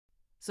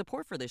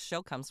Support for this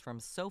show comes from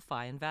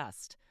SoFi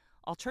Invest.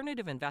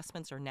 Alternative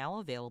investments are now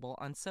available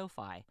on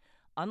SoFi.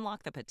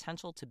 Unlock the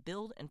potential to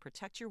build and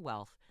protect your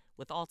wealth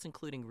with alts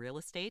including real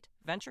estate,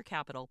 venture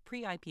capital,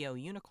 pre-IPO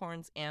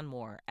unicorns, and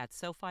more at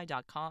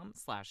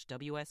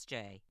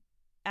SoFi.com/WSJ.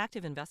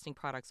 Active investing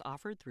products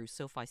offered through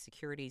SoFi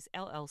Securities,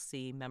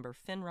 LLC, member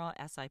FINRA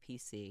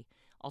SIPC.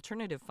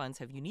 Alternative funds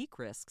have unique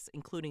risks,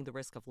 including the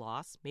risk of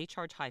loss, may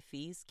charge high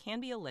fees, can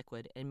be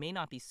illiquid, and may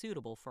not be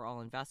suitable for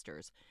all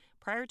investors.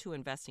 Prior to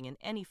investing in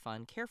any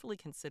fund, carefully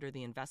consider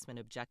the investment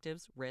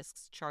objectives,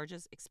 risks,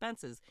 charges,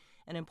 expenses,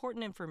 and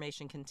important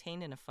information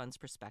contained in a fund's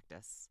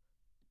prospectus.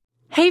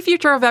 Hey,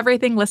 Future of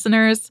Everything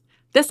listeners!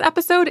 This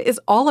episode is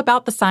all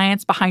about the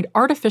science behind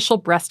artificial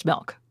breast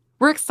milk.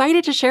 We're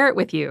excited to share it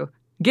with you.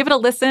 Give it a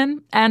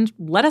listen and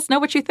let us know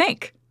what you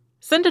think.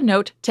 Send a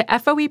note to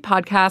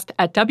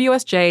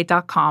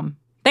foepodcast@wsj.com.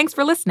 Thanks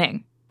for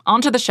listening. On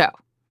to the show.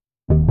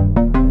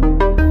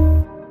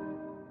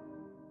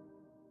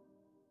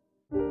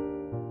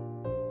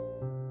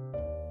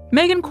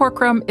 Megan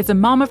Corcoran is a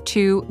mom of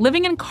two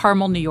living in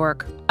Carmel, New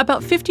York,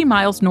 about 50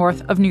 miles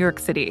north of New York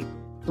City.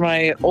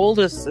 My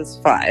oldest is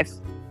 5.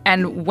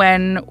 And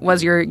when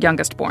was your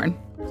youngest born?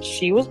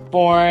 She was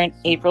born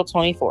April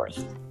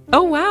 24th.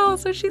 Oh, wow.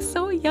 So she's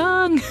so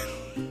young.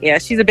 Yeah,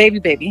 she's a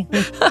baby.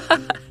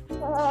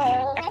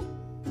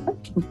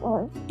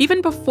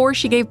 Even before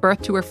she gave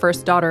birth to her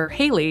first daughter,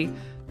 Haley,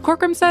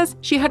 Corcoran says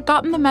she had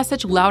gotten the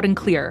message loud and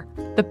clear.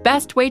 The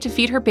best way to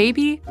feed her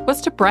baby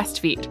was to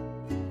breastfeed.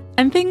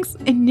 And things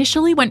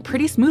initially went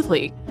pretty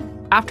smoothly.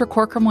 After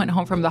Corcoran went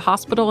home from the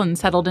hospital and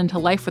settled into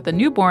life with a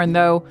newborn,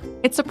 though,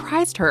 it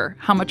surprised her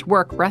how much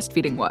work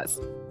breastfeeding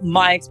was.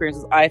 My experience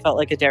is I felt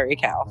like a dairy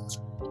cow.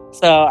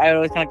 So I would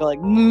always kind of go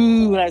like,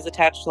 moo, when I was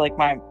attached to like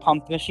my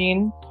pump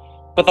machine.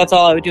 But that's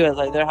all I would do is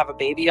either have a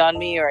baby on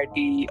me or I'd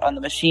be on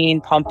the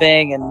machine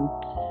pumping, and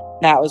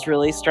that was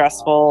really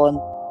stressful. And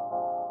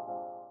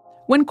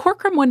when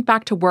Corcoran went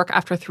back to work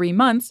after 3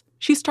 months,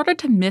 she started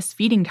to miss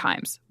feeding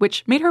times,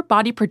 which made her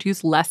body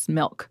produce less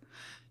milk.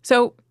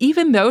 So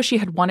even though she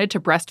had wanted to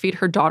breastfeed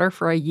her daughter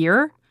for a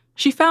year,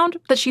 she found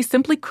that she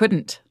simply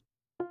couldn't.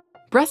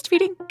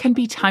 Breastfeeding can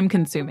be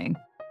time-consuming.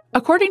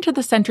 According to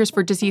the Centers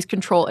for Disease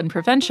Control and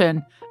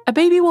Prevention, a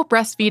baby will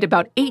breastfeed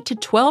about 8 to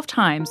 12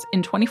 times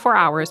in 24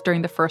 hours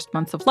during the first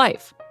months of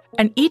life,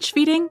 and each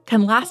feeding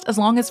can last as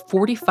long as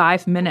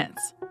 45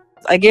 minutes.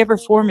 I gave her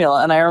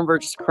formula, and I remember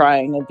just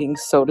crying and being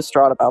so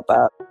distraught about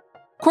that.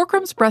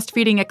 Corcoran's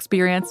breastfeeding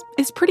experience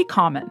is pretty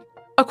common.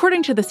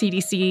 According to the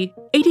CDC,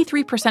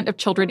 83% of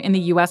children in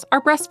the U.S.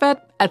 are breastfed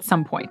at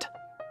some point.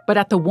 But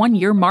at the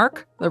 1-year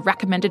mark, the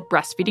recommended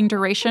breastfeeding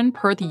duration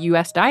per the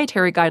U.S.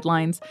 dietary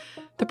guidelines,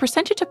 the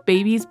percentage of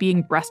babies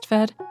being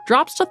breastfed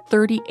drops to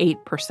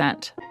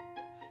 38%.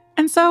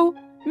 And so,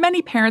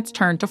 many parents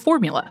turn to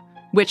formula,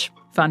 which,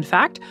 fun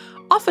fact,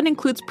 often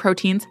includes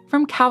proteins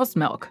from cow's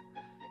milk.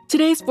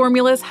 Today's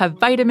formulas have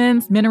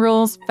vitamins,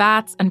 minerals,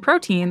 fats, and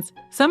proteins,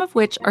 some of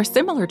which are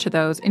similar to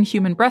those in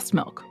human breast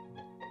milk.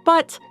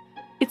 But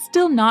it's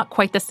still not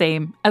quite the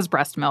same as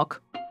breast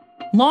milk.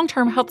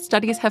 Long-term health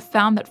studies have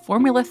found that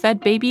formula-fed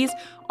babies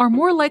are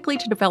more likely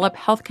to develop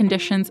health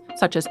conditions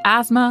such as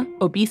asthma,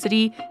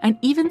 obesity, and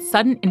even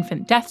sudden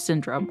infant death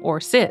syndrome, or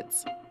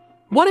SIDS.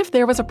 What if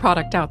there was a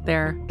product out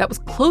there that was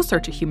closer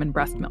to human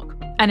breast milk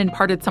and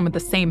imparted some of the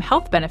same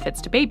health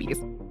benefits to babies,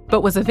 but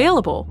was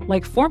available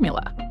like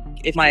formula?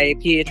 If my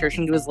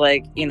pediatrician was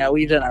like,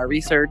 we've done our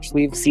research,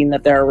 we've seen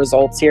that there are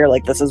results here,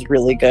 like this is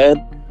really good,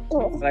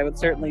 I would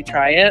certainly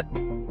try it.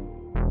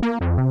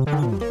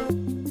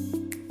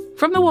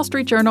 From the Wall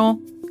Street Journal,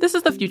 this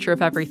is The Future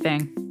of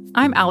Everything.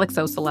 I'm Alex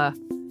Ossala.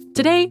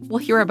 Today, we'll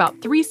hear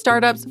about 3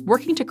 startups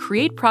working to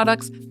create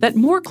products that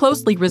more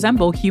closely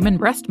resemble human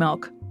breast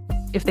milk.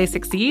 If they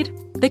succeed,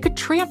 they could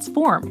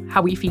transform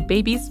how we feed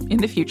babies in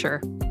the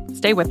future.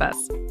 Stay with us.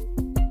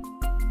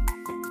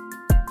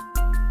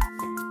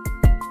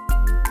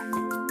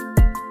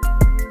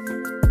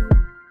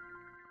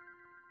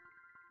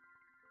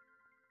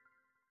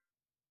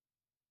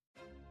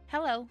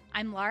 Hello,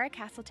 I'm Laura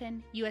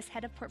Castleton, U.S.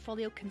 Head of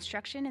Portfolio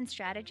Construction and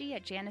Strategy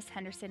at Janus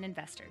Henderson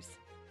Investors.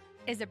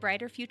 Is a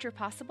brighter future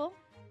possible?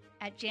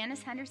 At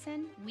Janus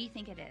Henderson, we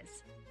think it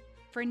is.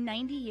 For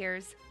 90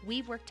 years,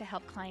 we've worked to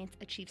help clients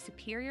achieve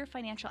superior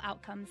financial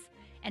outcomes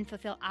and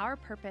fulfill our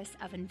purpose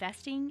of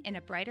investing in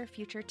a brighter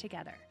future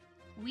together.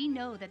 We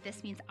know that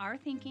this means our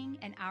thinking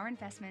and our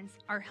investments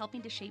are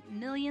helping to shape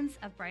millions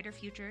of brighter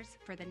futures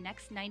for the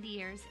next 90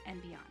 years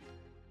and beyond.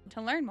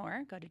 To learn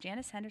more, go to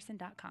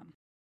janushenderson.com.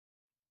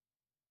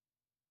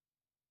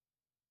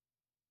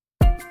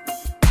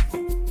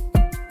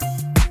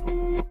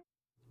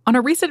 On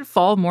a recent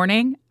fall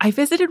morning, I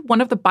visited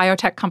one of the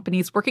biotech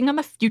companies working on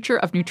the future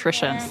of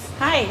nutrition.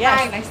 Hi, yes.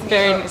 Hi, nice to meet you.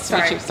 Very nice to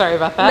meet you. Sorry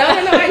about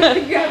that. No, I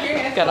think you have your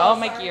hands. Got all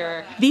my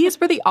gear. These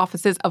were the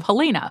offices of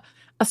Helena,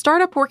 a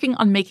startup working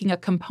on making a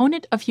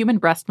component of human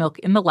breast milk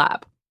in the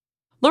lab.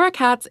 Laura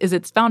Katz is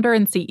its founder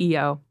and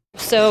CEO.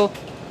 So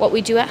what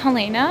we do at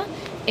Helena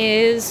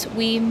is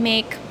we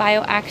make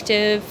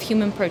bioactive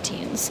human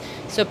proteins.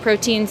 So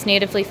proteins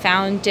natively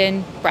found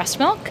in breast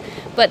milk,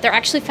 but they're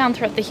actually found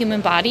throughout the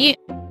human body.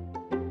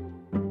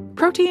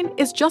 Protein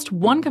is just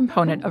one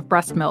component of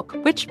breast milk,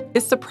 which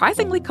is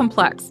surprisingly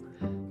complex.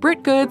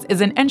 Britt Goods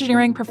is an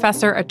engineering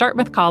professor at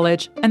Dartmouth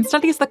College and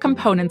studies the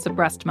components of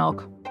breast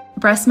milk.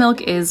 Breast milk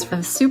is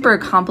a super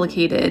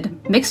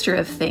complicated mixture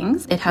of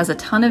things. It has a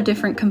ton of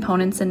different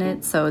components in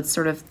it, so it's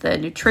sort of the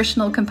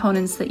nutritional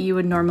components that you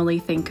would normally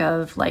think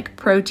of, like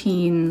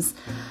proteins,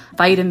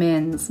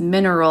 vitamins,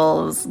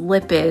 minerals,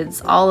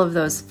 lipids, all of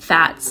those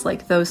fats,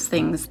 like those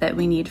things that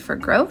we need for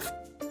growth.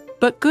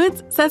 But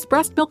Goods says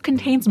breast milk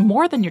contains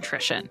more than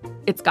nutrition.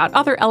 It's got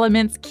other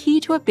elements key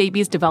to a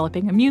baby's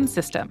developing immune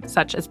system,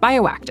 such as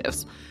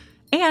bioactives.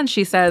 And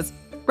she says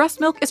breast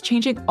milk is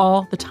changing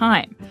all the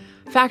time.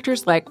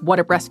 Factors like what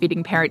a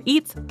breastfeeding parent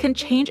eats can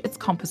change its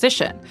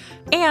composition,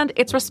 and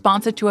it's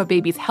responsive to a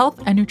baby's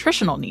health and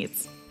nutritional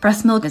needs.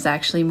 Breast milk is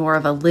actually more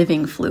of a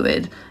living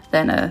fluid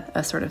than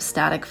a sort of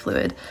static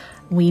fluid.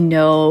 We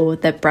know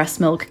that breast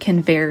milk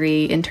can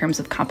vary in terms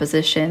of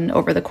composition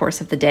over the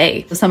course of the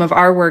day. Some of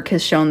our work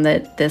has shown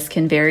that this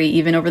can vary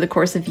even over the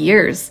course of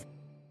years.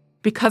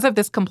 Because of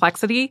this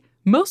complexity,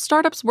 most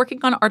startups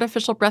working on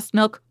artificial breast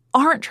milk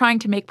aren't trying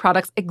to make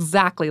products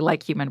exactly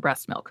like human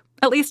breast milk,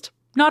 at least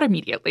not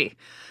immediately.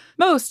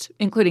 Most,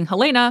 including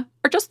Helena,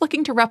 are just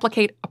looking to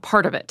replicate a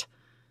part of it.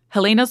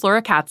 Helena's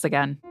Laura Katz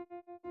again.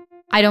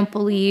 I don't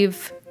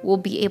believe we'll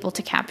be able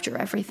to capture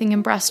everything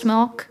in breast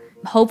milk.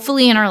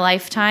 Hopefully in our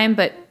lifetime,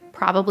 but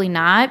probably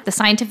not. The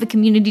scientific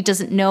community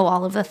doesn't know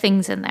all of the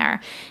things in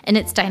there, and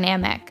it's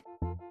dynamic.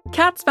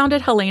 Katz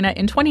founded Helena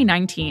in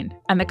 2019,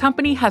 and the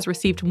company has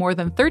received more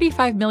than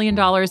 $35 million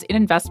in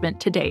investment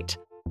to date.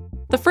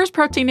 The first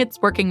protein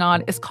it's working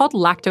on is called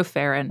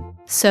lactoferrin.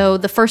 So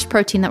the first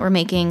protein that we're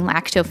making,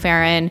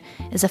 lactoferrin,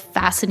 is a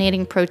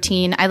fascinating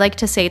protein. I like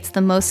to say it's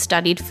the most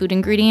studied food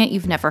ingredient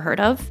you've never heard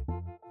of.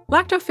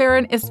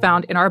 Lactoferrin is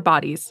found in our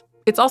bodies.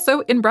 It's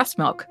also in breast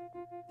milk.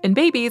 In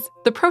babies,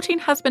 the protein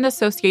has been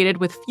associated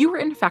with fewer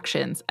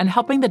infections and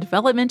helping the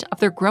development of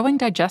their growing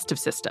digestive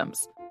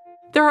systems.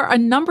 There are a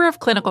number of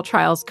clinical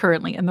trials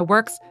currently in the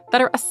works that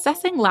are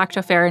assessing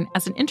lactoferrin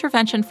as an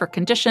intervention for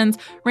conditions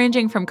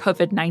ranging from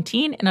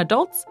COVID-19 in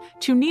adults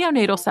to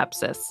neonatal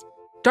sepsis.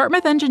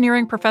 Dartmouth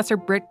engineering professor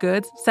Britt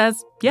Goods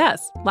says,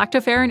 yes,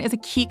 lactoferrin is a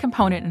key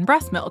component in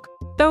breast milk,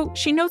 though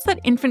she notes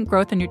that infant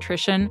growth and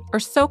nutrition are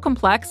so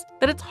complex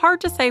that it's hard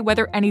to say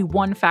whether any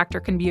one factor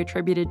can be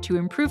attributed to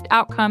improved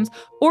outcomes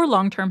or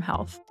long-term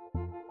health.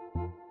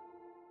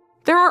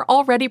 There are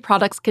already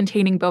products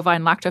containing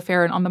bovine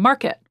lactoferrin on the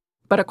market,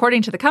 but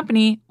according to the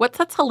company, what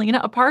sets Helena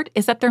apart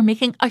is that they're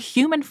making a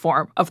human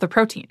form of the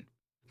protein.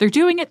 They're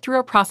doing it through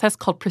a process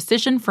called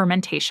precision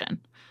fermentation.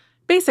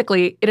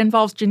 Basically, it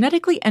involves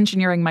genetically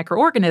engineering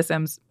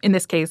microorganisms, in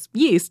this case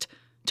yeast,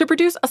 to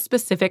produce a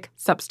specific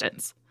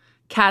substance.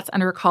 Katz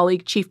and her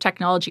colleague, Chief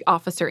Technology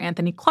Officer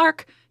Anthony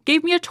Clark,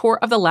 gave me a tour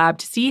of the lab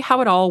to see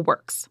how it all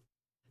works.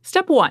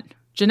 Step 1,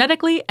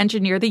 genetically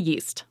engineer the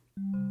yeast.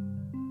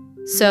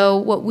 So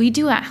what we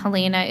do at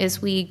Helena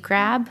is we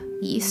grab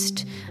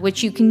yeast,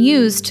 which you can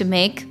use to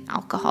make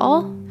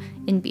alcohol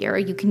in beer,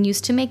 you can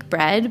use to make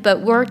bread,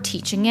 but we're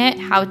teaching it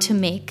how to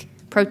make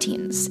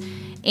proteins.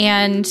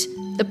 And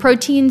the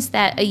proteins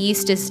that a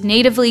yeast is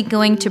natively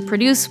going to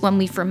produce when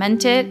we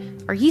ferment it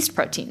are yeast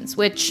proteins,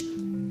 which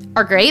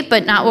are great,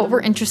 but not what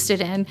we're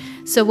interested in.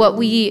 So what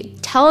we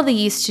tell the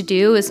yeast to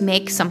do is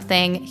make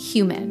something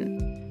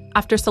human.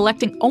 After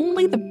selecting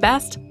only the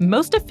best,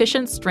 most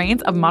efficient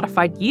strains of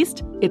modified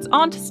yeast, it's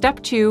on to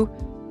step 2,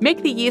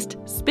 make the yeast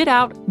spit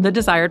out the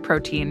desired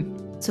protein.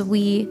 So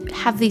we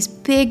have these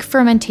big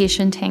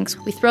fermentation tanks.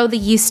 We throw the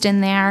yeast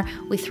in there.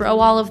 We throw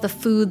all of the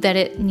food that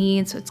it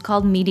needs. It's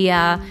called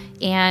media,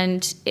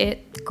 and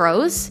it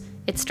grows.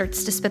 It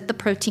starts to spit the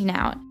protein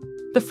out.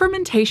 The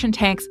fermentation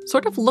tanks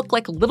sort of look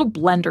like little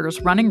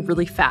blenders running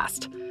really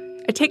fast.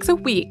 It takes a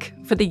week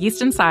for the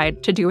yeast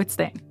inside to do its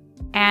thing.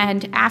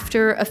 And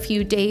after a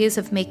few days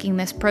of making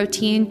this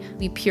protein,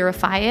 we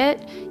purify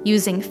it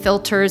using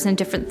filters and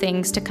different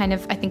things to kind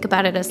of, I think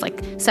about it as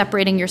like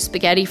separating your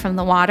spaghetti from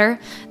the water.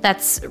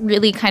 That's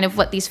really kind of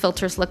what these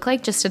filters look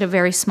like, just at a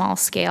very small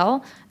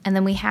scale. And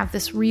then we have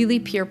this really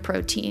pure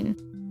protein.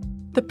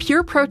 The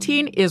pure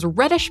protein is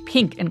reddish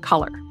pink in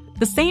color,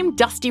 the same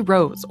dusty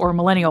rose or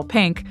millennial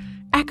pink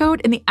echoed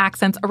in the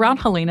accents around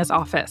Helena's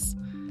office.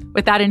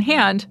 With that in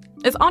hand,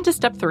 it's on to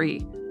step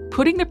 3.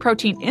 Putting the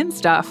protein in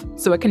stuff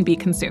so it can be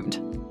consumed.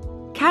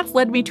 Katz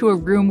led me to a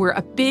room where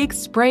a big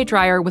spray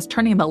dryer was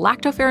turning the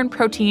lactoferrin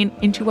protein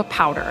into a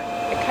powder.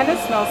 It kind of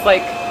smells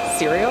like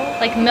cereal.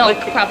 Like milk,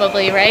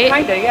 probably, right?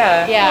 Kinda,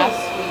 yeah.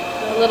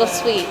 Yeah, a little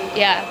sweet,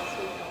 yeah.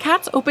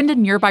 Katz opened a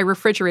nearby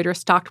refrigerator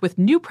stocked with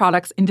new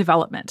products in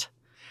development.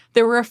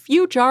 There were a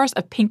few jars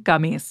of pink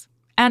gummies,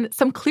 and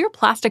some clear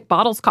plastic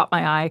bottles caught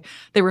my eye.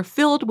 They were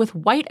filled with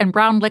white and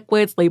brown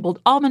liquids labeled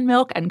almond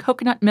milk and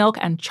coconut milk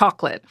and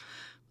chocolate.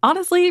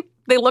 Honestly,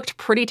 they looked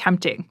pretty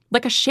tempting,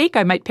 like a shake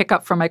I might pick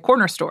up from my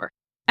corner store.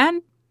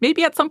 And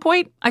maybe at some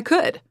point, I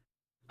could.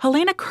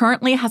 Helena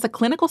currently has a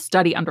clinical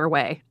study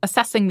underway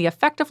assessing the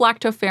effect of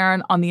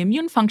lactoferrin on the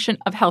immune function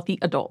of healthy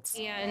adults.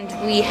 And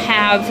we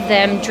have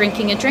them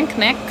drinking a drink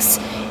mix,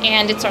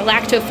 and it's our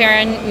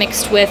lactoferrin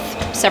mixed with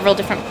several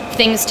different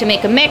things to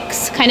make a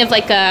mix, kind of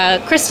like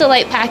a Crystal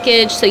Light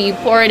package. So you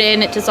pour it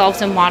in, it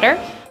dissolves in water.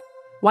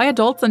 Why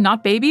adults and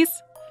not babies?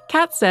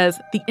 Kat says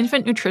the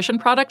infant nutrition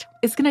product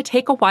is going to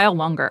take a while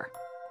longer.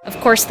 Of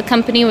course, the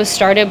company was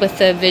started with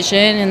the vision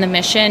and the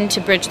mission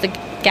to bridge the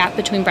gap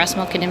between breast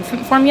milk and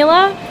infant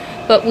formula,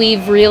 but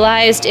we've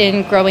realized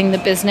in growing the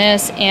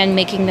business and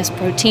making this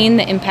protein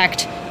the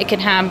impact it can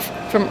have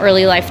from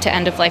early life to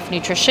end of life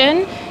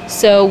nutrition.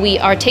 So we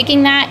are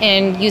taking that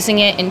and using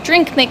it in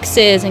drink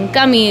mixes and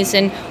gummies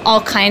and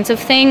all kinds of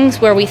things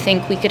where we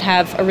think we could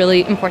have a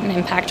really important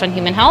impact on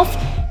human health.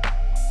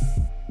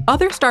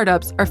 Other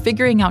startups are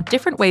figuring out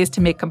different ways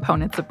to make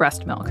components of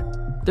breast milk.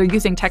 They're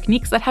using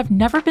techniques that have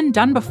never been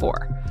done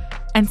before.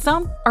 And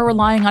some are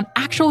relying on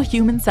actual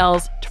human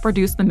cells to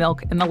produce the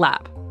milk in the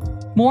lab.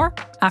 More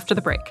after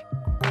the break.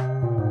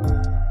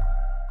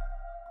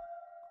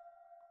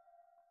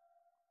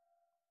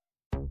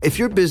 If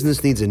your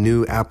business needs a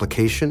new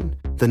application,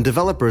 then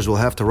developers will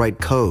have to write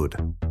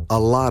code, a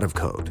lot of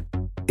code.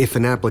 If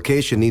an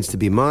application needs to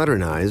be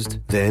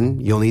modernized,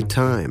 then you'll need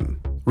time,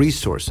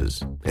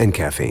 resources, and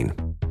caffeine.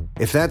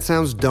 If that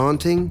sounds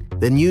daunting,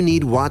 then you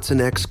need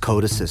watsonx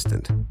Code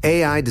Assistant,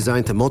 AI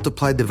designed to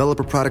multiply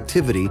developer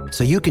productivity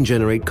so you can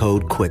generate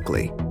code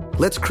quickly.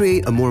 Let's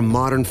create a more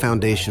modern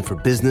foundation for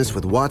business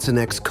with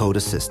watsonx Code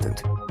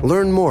Assistant.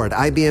 Learn more at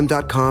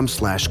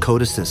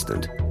ibm.com/code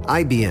assistant.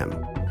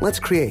 IBM. Let's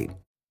create.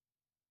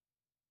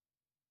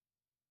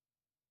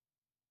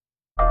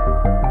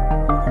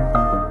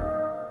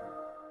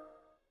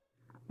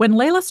 When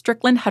Layla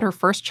Strickland had her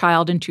first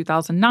child in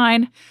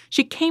 2009,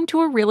 she came to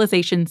a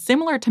realization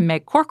similar to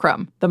Meg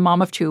Corcoran, the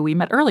mom of two we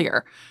met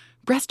earlier.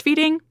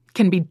 Breastfeeding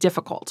can be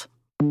difficult.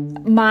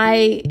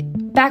 My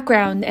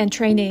background and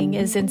training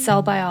is in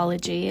cell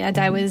biology, and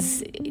I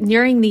was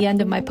nearing the end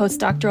of my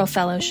postdoctoral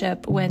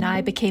fellowship when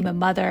I became a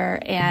mother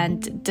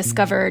and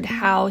discovered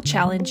how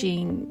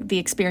challenging the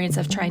experience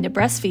of trying to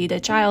breastfeed a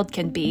child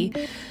can be.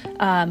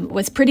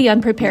 Was pretty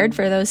unprepared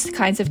for those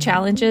kinds of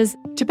challenges.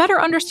 To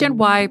better understand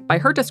why, by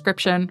her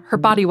description, her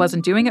body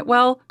wasn't doing it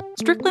well,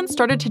 Strickland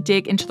started to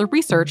dig into the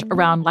research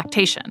around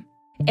lactation.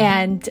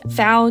 And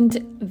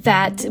found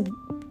that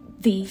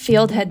the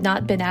field had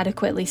not been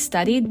adequately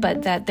studied,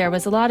 but that there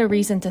was a lot of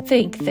reason to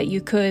think that you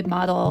could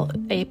model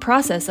a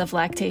process of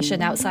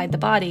lactation outside the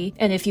body.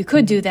 And if you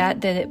could do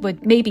that, then it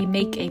would maybe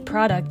make a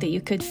product that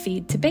you could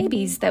feed to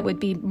babies that would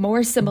be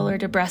more similar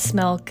to breast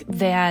milk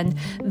than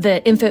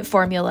the infant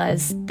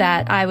formulas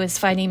that I was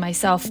finding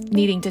myself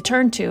needing to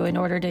turn to in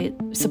order to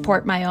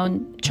support my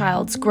own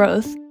child's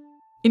growth.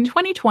 In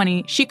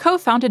 2020, she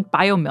co-founded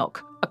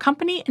BioMilk, a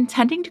company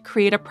intending to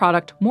create a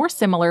product more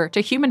similar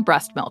to human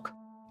breast milk.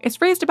 It's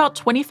raised about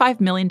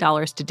 $25 million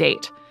to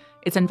date.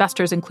 Its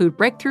investors include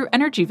Breakthrough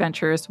Energy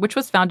Ventures, which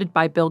was founded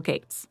by Bill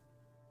Gates.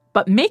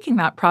 But making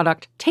that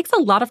product takes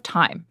a lot of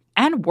time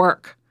and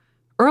work.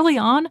 Early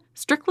on,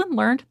 Strickland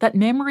learned that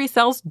mammary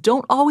cells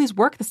don't always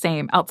work the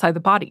same outside the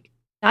body.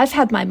 I've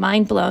had my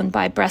mind blown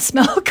by breast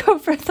milk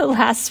over the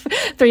last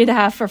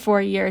 3.5 or 4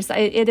 years.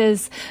 It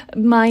is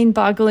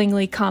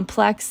mind-bogglingly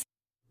complex.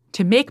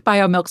 To make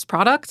BioMilk's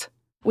product,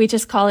 we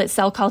just call it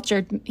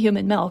cell-cultured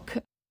human milk.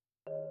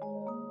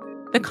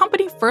 The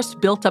company first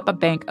built up a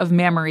bank of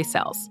mammary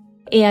cells.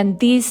 And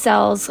these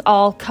cells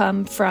all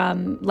come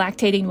from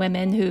lactating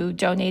women who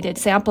donated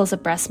samples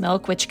of breast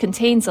milk, which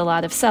contains a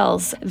lot of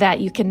cells that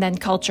you can then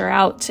culture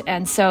out.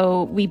 And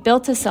so we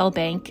built a cell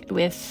bank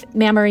with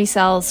mammary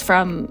cells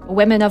from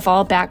women of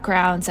all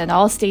backgrounds and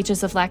all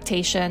stages of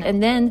lactation.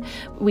 And then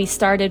we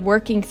started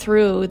working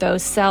through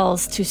those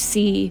cells to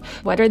see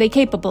what are they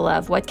capable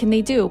of, what can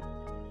they do.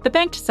 The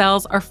banked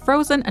cells are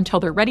frozen until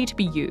they're ready to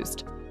be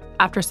used.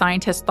 After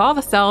scientists thaw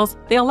the cells,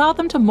 they allow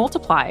them to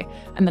multiply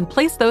and then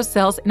place those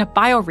cells in a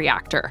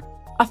bioreactor,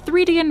 a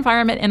 3D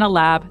environment in a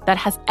lab that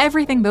has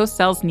everything those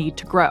cells need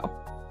to grow.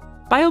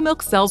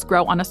 BioMilk cells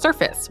grow on a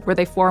surface where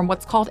they form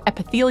what's called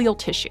epithelial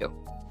tissue.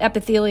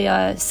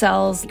 Epithelia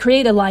cells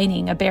create a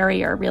lining, a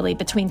barrier really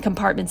between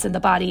compartments in the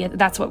body.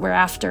 That's what we're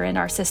after in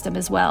our system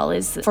as well,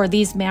 is for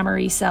these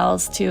mammary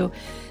cells to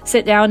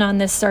sit down on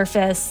this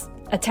surface,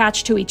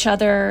 attach to each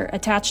other,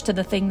 attach to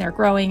the thing they're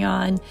growing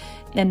on,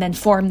 and then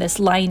form this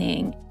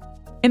lining.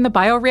 In the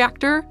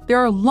bioreactor, there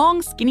are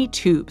long, skinny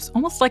tubes,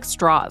 almost like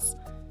straws.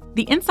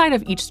 The inside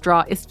of each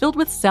straw is filled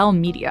with cell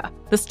media,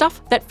 the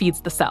stuff that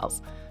feeds the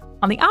cells.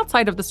 On the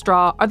outside of the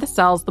straw are the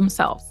cells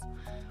themselves.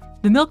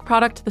 The milk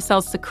product the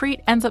cells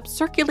secrete ends up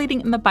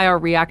circulating in the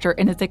bioreactor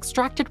and is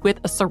extracted with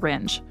a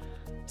syringe.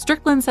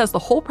 Strickland says the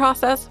whole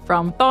process,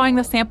 from thawing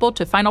the sample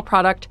to final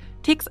product,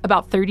 takes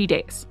about 30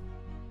 days.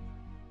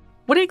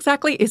 What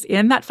exactly is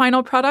in that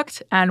final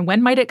product, and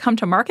when might it come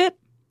to market?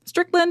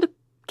 Strickland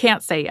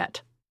can't say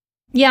yet.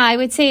 Yeah, I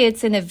would say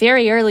it's in a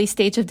very early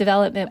stage of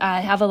development. I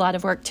have a lot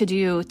of work to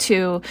do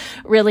to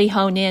really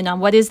hone in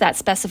on what is that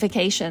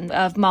specification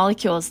of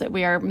molecules that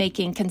we are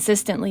making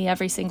consistently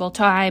every single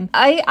time.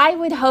 I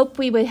would hope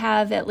we would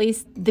have at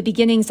least the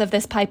beginnings of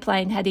this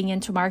pipeline heading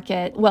into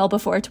market well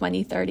before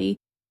 2030.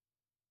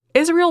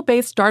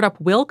 Israel-based startup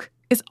Wilk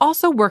is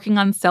also working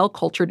on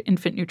cell-cultured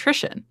infant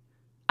nutrition.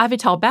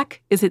 Avital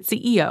Beck is its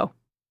CEO.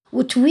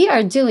 What we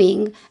are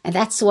doing, and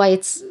that's why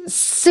it's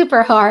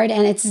super hard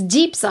and it's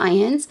deep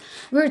science,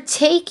 we're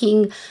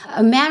taking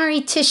a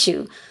mammary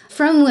tissue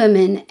from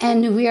women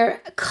and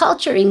we're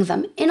culturing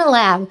them in a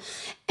lab.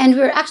 And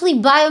we're actually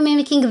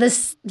biomimicking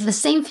the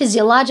same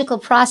physiological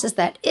process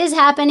that is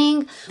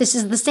happening. This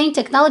is the same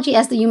technology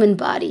as the human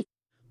body.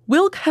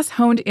 Wilk has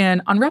honed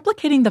in on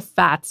replicating the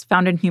fats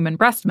found in human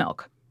breast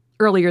milk.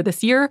 Earlier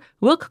this year,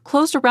 Wilk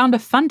closed a round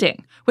of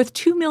funding with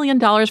 $2 million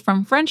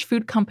from French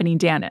food company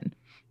Danone.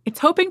 It's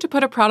hoping to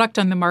put a product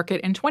on the market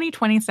in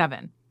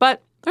 2027,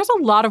 but there's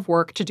a lot of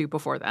work to do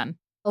before then.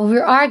 We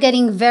are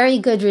getting very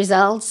good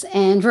results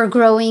and we're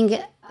growing.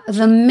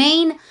 The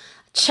main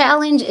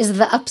challenge is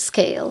the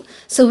upscale.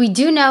 So we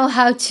do know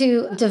how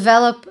to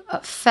develop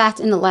fat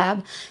in the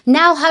lab.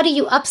 Now, how do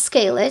you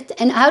upscale it?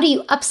 And how do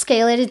you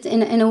upscale it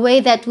in a way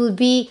that will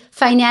be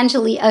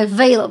financially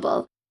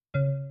available?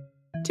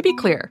 To be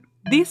clear,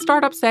 these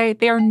startups say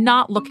they are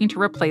not looking to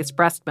replace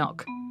breast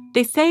milk.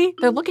 They say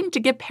they're looking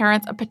to give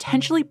parents a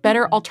potentially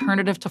better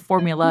alternative to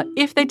formula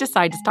if they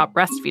decide to stop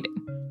breastfeeding.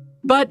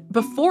 But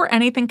before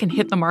anything can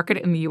hit the market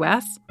in the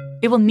US,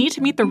 it will need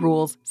to meet the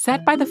rules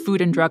set by the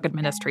Food and Drug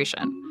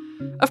Administration.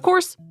 Of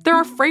course, there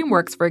are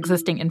frameworks for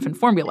existing infant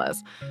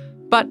formulas,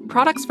 but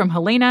products from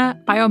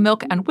Helena,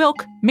 BioMilk, and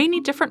Wilk may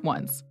need different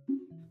ones.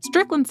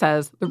 Strickland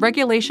says the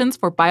regulations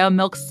for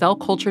BioMilk's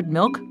cell-cultured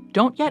milk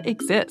don't yet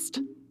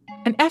exist.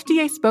 An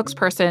FDA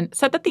spokesperson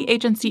said that the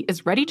agency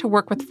is ready to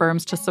work with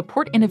firms to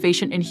support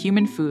innovation in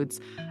human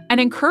foods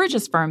and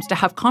encourages firms to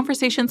have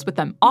conversations with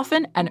them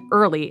often and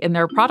early in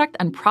their product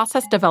and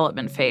process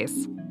development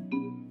phase.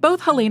 Both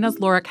Helena's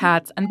Laura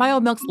Katz and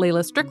BioMilk's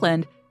Layla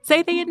Strickland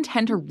say they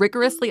intend to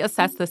rigorously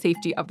assess the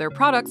safety of their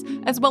products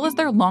as well as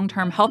their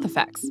long-term health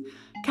effects.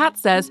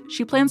 Katz says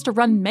she plans to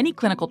run many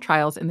clinical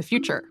trials in the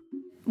future.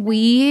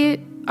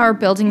 We are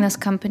building this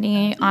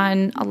company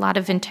on a lot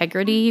of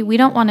integrity. We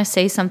don't want to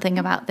say something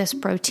about this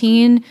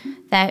protein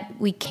that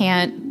we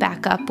can't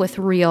back up with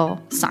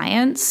real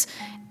science.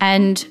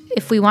 And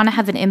if we want to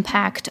have an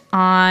impact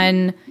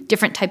on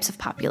different types of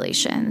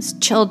populations,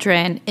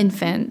 children,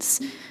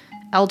 infants,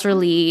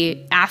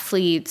 elderly,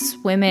 athletes,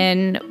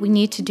 women, we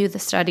need to do the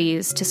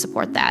studies to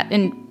support that.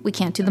 And we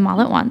can't do them all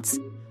at once.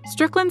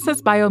 Strickland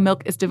says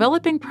BioMilk is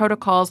developing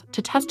protocols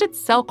to test its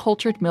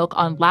cell-cultured milk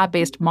on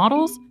lab-based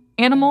models,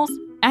 animals,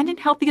 and in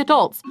healthy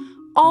adults,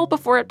 all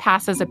before it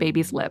passes a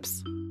baby's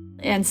lips.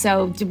 And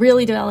so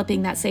really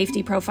developing that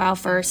safety profile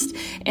first.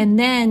 And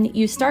then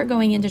you start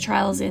going into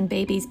trials in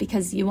babies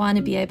because you want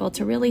to be able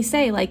to really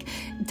say, like,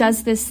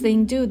 does this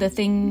thing do the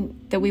thing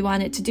that we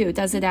want it to do?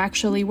 Does it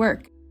actually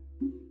work?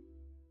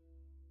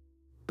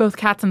 Both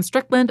Katz and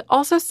Strickland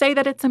also say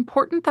that it's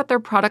important that their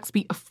products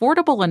be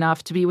affordable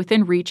enough to be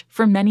within reach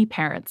for many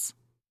parents.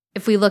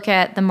 If we look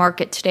at the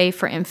market today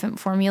for infant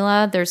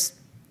formula, there's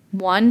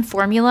one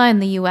formula in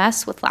the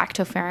U.S. with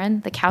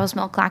lactoferrin, the cow's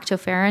milk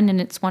lactoferrin, and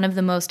it's one of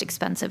the most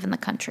expensive in the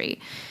country.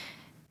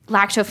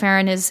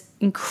 Lactoferrin is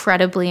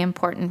incredibly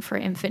important for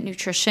infant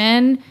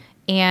nutrition,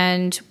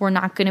 and we're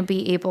not going to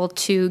be able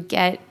to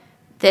get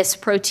this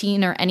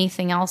protein or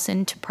anything else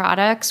into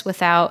products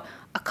without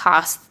a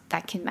cost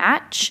that can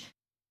match.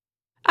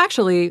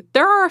 Actually,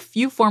 there are a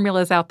few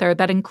formulas out there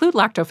that include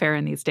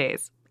lactoferrin these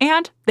days,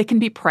 and they can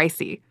be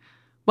pricey.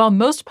 While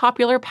most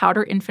popular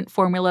powder infant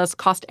formulas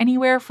cost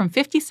anywhere from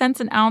 50 cents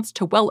an ounce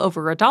to well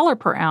over $1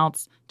 per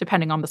ounce,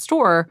 depending on the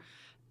store,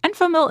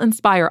 Enfamil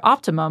Inspire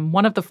Optimum,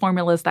 one of the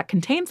formulas that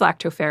contains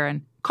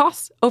lactoferrin,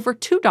 costs over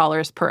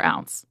 $2 per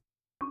ounce.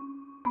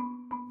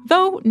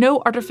 Though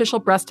no artificial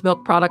breast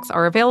milk products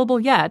are available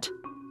yet,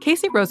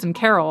 Casey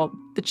Rosen-Carroll,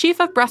 the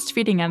chief of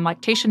breastfeeding and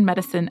lactation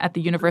medicine at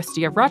the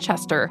University of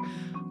Rochester,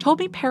 told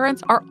me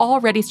parents are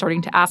already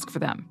starting to ask for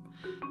them.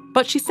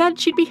 But she said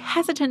she'd be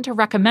hesitant to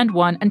recommend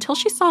one until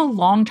she saw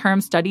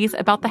long-term studies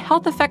about the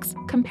health effects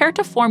compared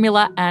to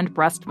formula and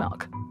breast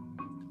milk.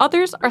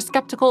 Others are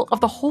skeptical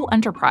of the whole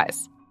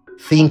enterprise.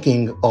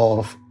 Thinking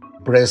of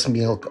breast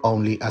milk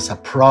only as a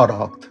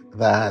product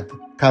that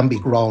can be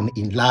grown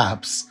in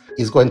labs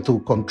is going to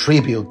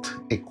contribute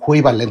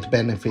equivalent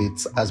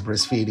benefits as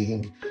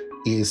breastfeeding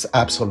is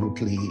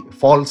absolutely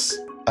false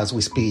as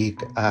we speak,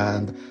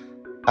 and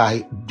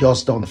I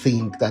just don't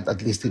think that,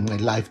 at least in my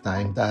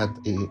lifetime, that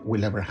it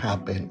will ever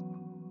happen.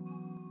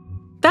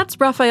 That's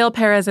Rafael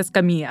Perez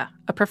Escamilla,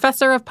 a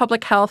professor of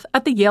public health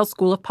at the Yale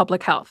School of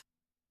Public Health.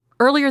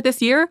 Earlier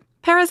this year,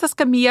 Perez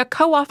Escamilla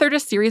co-authored a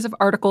series of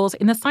articles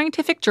in the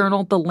scientific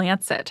journal The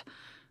Lancet.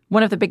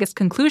 One of the biggest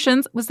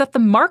conclusions was that the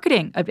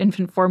marketing of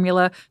infant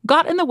formula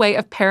got in the way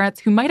of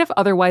parents who might have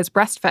otherwise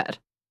breastfed.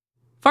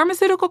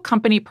 Pharmaceutical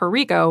company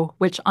Perrigo,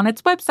 which on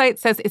its website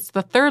says it's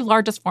the third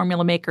largest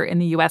formula maker in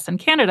the US and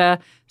Canada,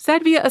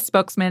 said via a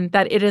spokesman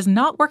that it is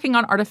not working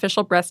on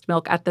artificial breast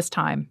milk at this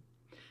time.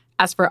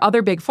 As for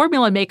other big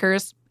formula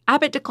makers,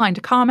 Abbott declined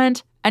to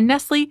comment, and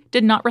Nestle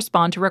did not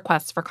respond to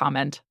requests for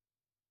comment.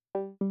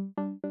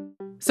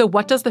 So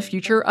what does the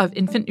future of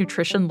infant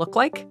nutrition look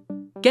like?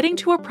 Getting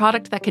to a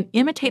product that can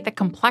imitate the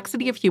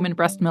complexity of human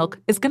breast milk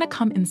is going to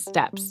come in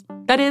steps.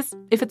 That is,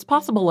 if it's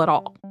possible at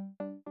all.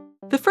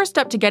 The first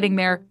step to getting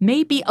there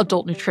may be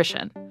adult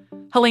nutrition.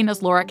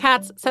 Helena's Laura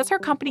Katz says her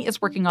company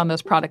is working on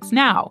those products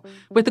now,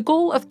 with the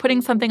goal of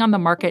putting something on the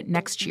market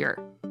next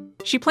year.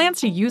 She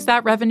plans to use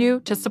that revenue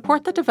to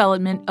support the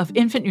development of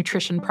infant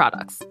nutrition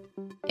products.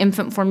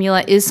 Infant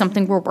formula is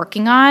something we're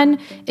working on.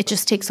 It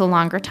just takes a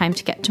longer time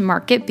to get to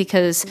market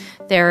because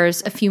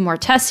there's a few more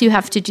tests you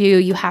have to do.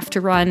 You have to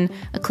run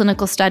a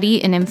clinical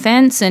study in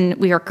infants, and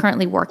we are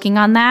currently working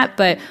on that,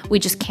 but we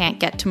just can't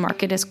get to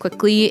market as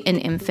quickly in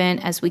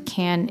infant as we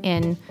can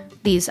in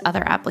these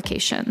other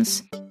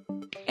applications.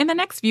 In the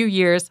next few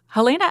years,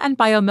 Helena and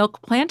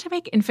BioMilk plan to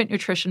make infant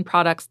nutrition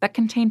products that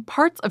contain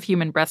parts of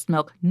human breast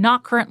milk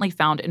not currently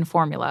found in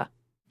formula.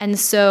 And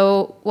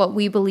so what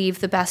we believe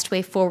the best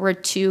way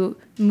forward to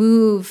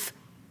move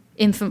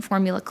infant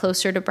formula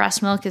closer to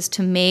breast milk is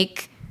to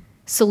make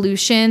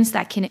solutions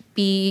that can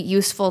be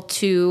useful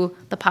to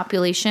the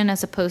population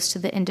as opposed to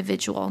the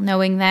individual,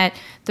 knowing that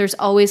there's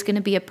always going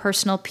to be a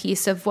personal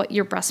piece of what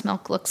your breast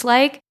milk looks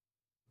like.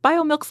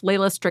 BioMilk's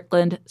Layla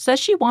Strickland says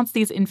she wants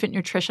these infant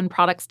nutrition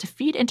products to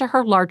feed into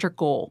her larger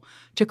goal,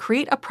 to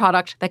create a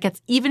product that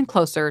gets even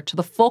closer to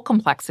the full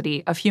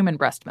complexity of human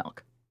breast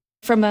milk.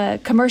 From a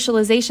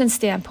commercialization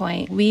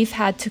standpoint, we've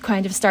had to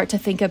kind of start to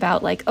think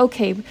about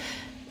okay,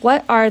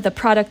 what are the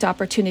product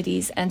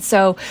opportunities? And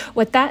so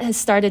what that has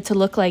started to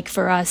look like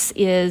for us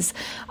is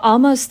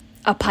almost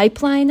a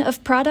pipeline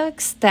of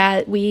products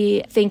that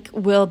we think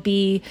will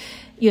be,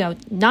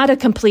 not a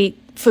complete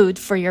food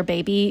for your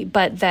baby,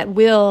 but that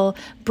will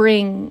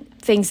bring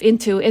things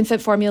into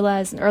infant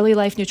formulas and early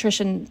life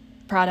nutrition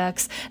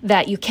products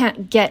that you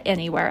can't get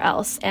anywhere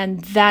else. And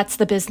that's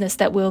the business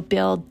that we'll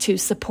build to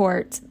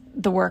support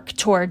the work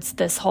towards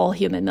this whole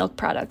human milk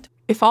product.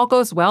 If all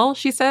goes well,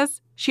 she says,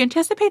 she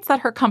anticipates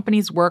that her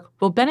company's work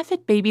will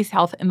benefit babies'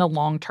 health in the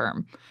long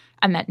term,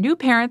 and that new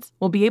parents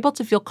will be able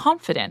to feel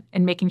confident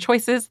in making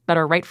choices that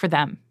are right for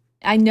them.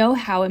 I know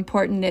how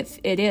important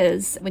it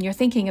is when you're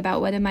thinking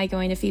about what am I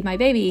going to feed my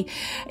baby.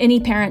 Any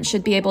parent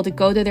should be able to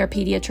go to their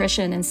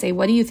pediatrician and say,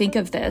 what do you think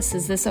of this?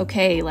 Is this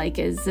okay?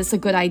 Is this a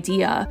good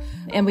idea?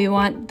 And we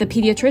want the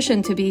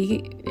pediatrician to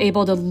be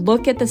able to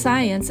look at the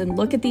science and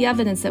look at the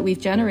evidence that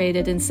we've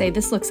generated and say,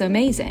 this looks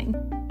amazing.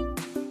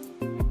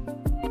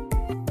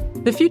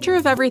 The Future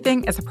of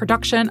Everything is a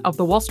production of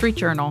The Wall Street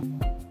Journal.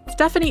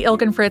 Stephanie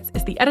Ilgenfritz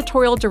is the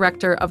editorial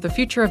director of The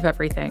Future of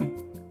Everything.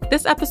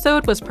 This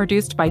episode was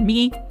produced by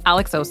me,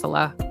 Alex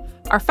Osala.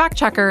 Our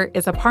fact-checker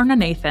is Aparna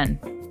Nathan.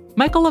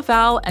 Michael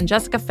Laval and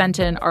Jessica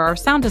Fenton are our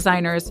sound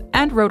designers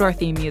and wrote our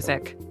theme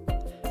music.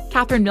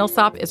 Catherine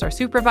Millsop is our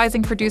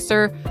supervising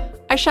producer.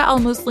 Aisha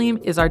Al-Muslim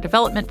is our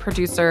development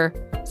producer.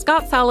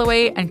 Scott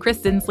Salloway and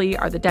Chris Zinsley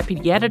are the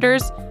deputy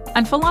editors.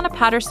 And Philana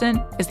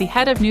Patterson is the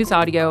head of news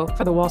audio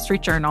for The Wall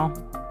Street Journal.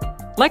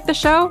 Like the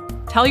show?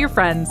 Tell your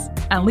friends.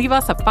 And leave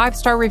us a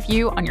 5-star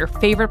review on your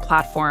favorite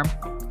platform.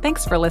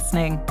 Thanks for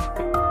listening.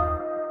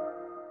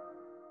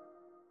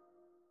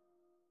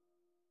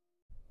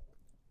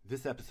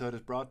 This episode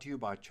is brought to you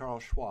by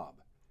Charles Schwab.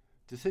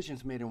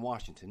 Decisions made in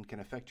Washington can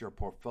affect your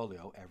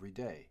portfolio every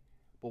day.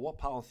 But what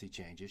policy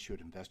changes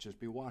should investors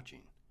be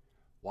watching?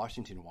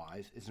 Washington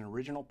Wise is an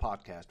original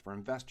podcast for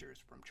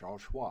investors from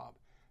Charles Schwab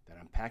that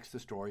unpacks the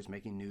stories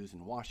making news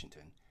in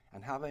Washington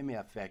and how they may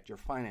affect your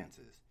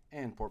finances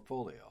and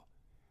portfolio.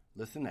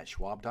 Listen at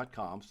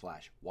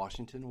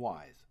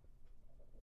schwab.com/WashingtonWise.